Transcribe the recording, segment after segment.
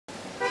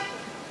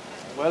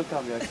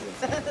Welcome, Your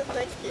Excellency.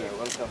 Thank you.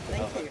 Welcome to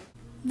Thank you.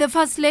 The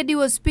First Lady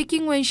was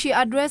speaking when she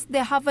addressed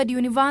the Harvard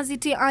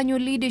University Annual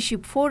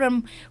Leadership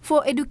Forum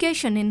for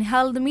Education and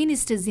Health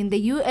Ministers in the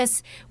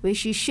U.S., where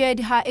she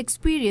shared her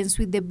experience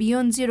with the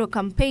Beyond Zero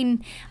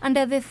campaign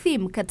under the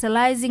theme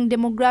Catalyzing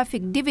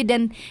Demographic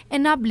Dividend,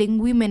 Enabling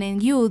Women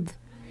and Youth.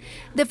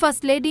 The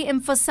First Lady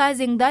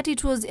emphasizing that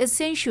it was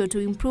essential to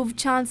improve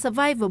child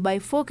survival by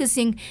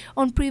focusing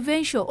on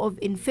prevention of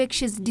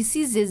infectious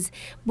diseases,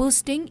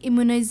 boosting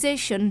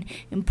immunization,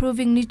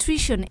 improving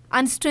nutrition,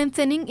 and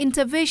strengthening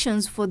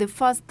interventions for the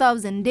first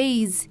 1,000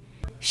 days.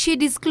 She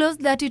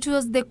disclosed that it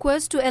was the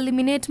quest to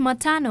eliminate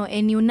maternal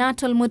and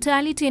neonatal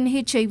mortality and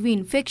HIV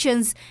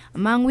infections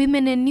among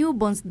women and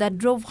newborns that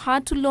drove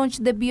her to launch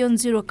the Beyond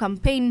Zero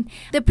campaign.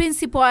 The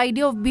principal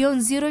idea of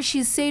Beyond Zero,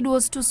 she said,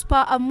 was to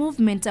spur a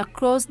movement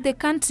across the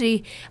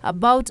country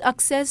about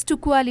access to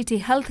quality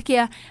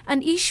healthcare,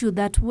 an issue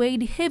that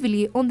weighed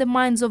heavily on the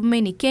minds of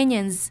many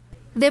Kenyans.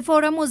 The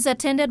forum was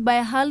attended by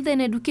health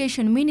and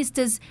education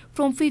ministers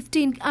from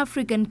 15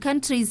 African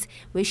countries,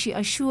 where she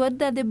assured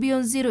that the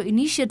Beyond Zero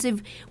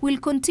initiative will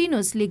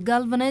continuously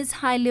galvanize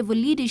high-level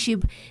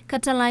leadership,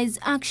 catalyze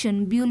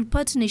action, build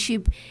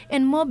partnership,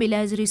 and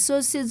mobilize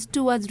resources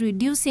towards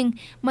reducing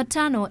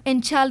maternal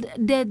and child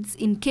deaths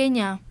in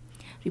Kenya.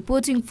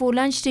 Reporting for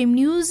Lunchtime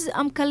News,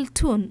 I'm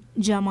Kaltun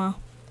Jama.